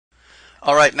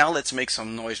Alright, now let's make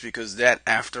some noise because that,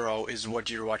 after all, is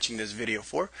what you're watching this video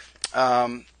for.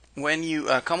 When you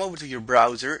come over to your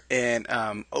browser and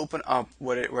open up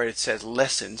where it says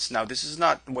lessons. Now, this is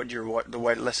not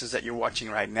the lessons that you're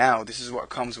watching right now. This is what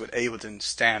comes with Ableton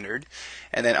standard.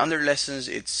 And then under lessons,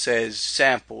 it says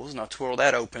samples. Now, twirl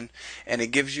that open, and it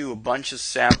gives you a bunch of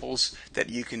samples that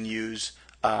you can use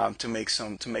to make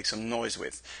some noise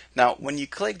with. Now, when you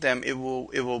click them, it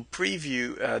will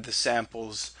preview the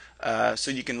samples so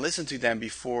you can listen to them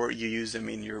before you use them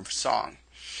in your song.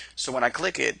 So when I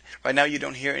click it, right now you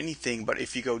don't hear anything, but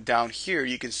if you go down here,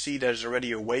 you can see there's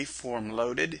already a waveform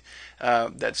loaded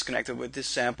that's connected with this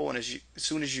sample, and as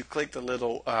soon as you click the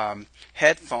little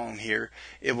headphone here,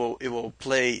 it will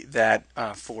play that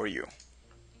for you.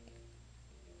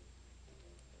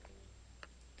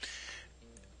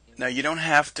 Now, you don't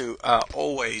have to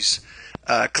always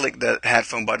click the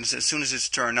headphone buttons. As soon as it's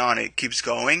turned on, it keeps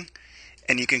going,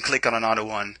 and you can click on another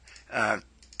one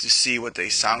to see what they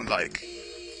sound like.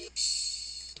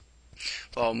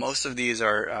 Well, most of these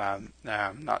are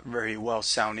not very well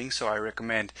sounding, so I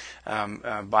recommend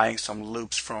buying some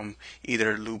loops from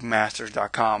either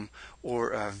loopmasters.com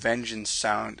or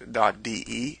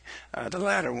vengeancesound.de.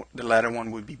 The latter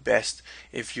one would be best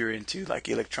if you're into like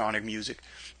electronic music.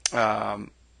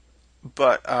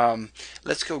 But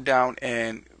let's go down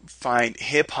and find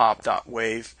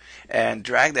hiphop.wave and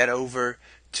drag that over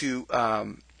to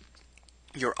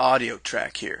your audio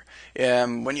track here.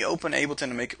 When you open Ableton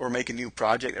and make a new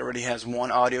project, it already has one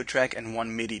audio track and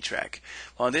one MIDI track.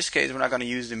 Well, in this case, we're not going to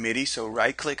use the MIDI, so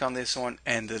right click on this one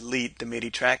and delete the MIDI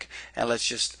track, and let's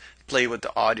just play with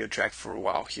the audio track for a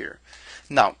while here.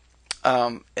 Now,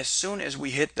 as soon as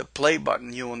we hit the play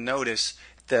button, you will notice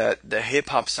that the hip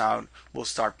hop sound will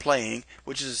start playing,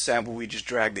 which is a sample we just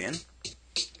dragged in.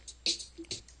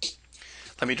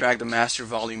 Let me drag the master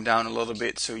volume down a little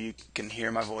bit so you can hear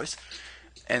my voice.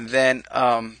 And then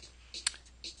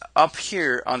up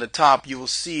here on the top, you will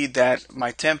see that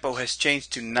my tempo has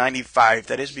changed to 95.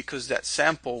 That is because that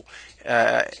sample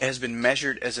has been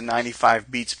measured as a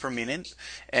 95 beats per minute,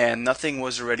 and nothing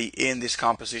was already in this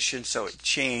composition, so it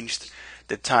changed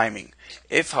the timing.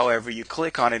 If, however, you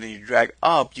click on it and you drag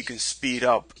up, you can speed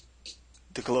up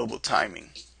the global timing.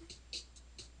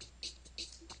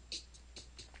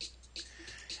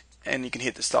 And you can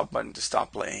hit the stop button to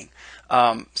stop playing.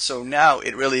 So now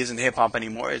it really isn't hip hop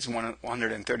anymore. It's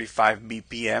 135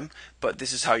 BPM, but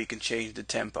this is how you can change the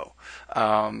tempo.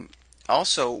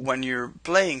 Also, when you're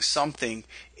playing something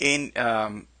in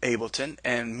Ableton,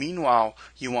 and meanwhile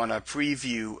you want to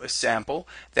preview a sample,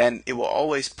 then it will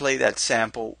always play that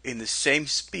sample in the same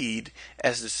speed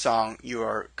as the song you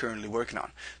are currently working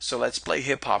on. So let's play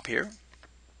hip hop here.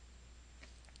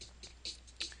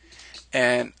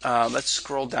 And let's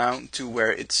scroll down to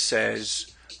where it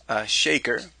says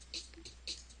shaker.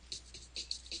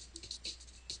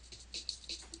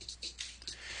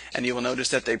 And you will notice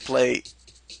that they play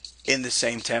in the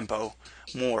same tempo,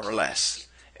 more or less.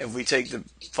 If we take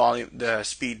the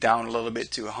speed down a little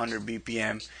bit to 100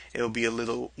 BPM, it will be a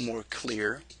little more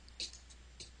clear.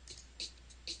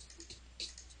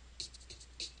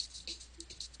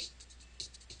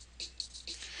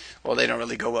 Well, they don't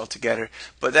really go well together,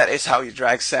 but that is how you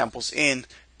drag samples in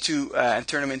to and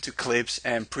turn them into clips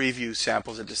and preview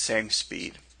samples at the same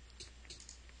speed.